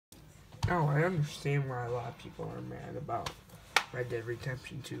Oh, I understand why a lot of people are mad about Red Dead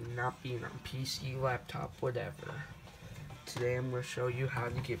Redemption 2 not being on PC, laptop, whatever. Today I'm going to show you how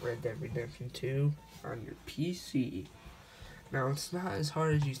to get Red Dead Redemption 2 on your PC. Now, it's not as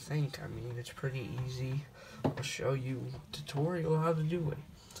hard as you think. I mean, it's pretty easy. I'll show you a tutorial how to do it.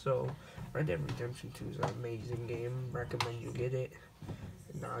 So, Red Dead Redemption 2 is an amazing game. Recommend you get it.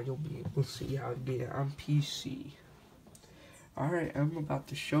 And now you'll be able to see how to get it on PC. Alright, I'm about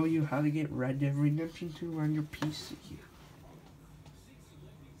to show you how to get Red Dead Redemption 2 on your PC.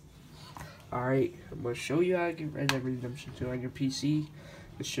 Alright, I'm going to show you how to get Red Dead Redemption 2 on your PC.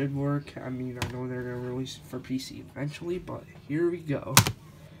 It should work. I mean, I know they're going to release it for PC eventually, but here we go.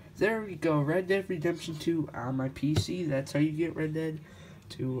 There we go, Red Dead Redemption 2 on my PC. That's how you get Red Dead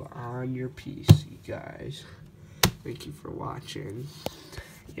 2 on your PC, guys. Thank you for watching.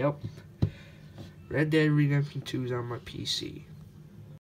 Yep. Red Dead Redemption 2 is on my PC.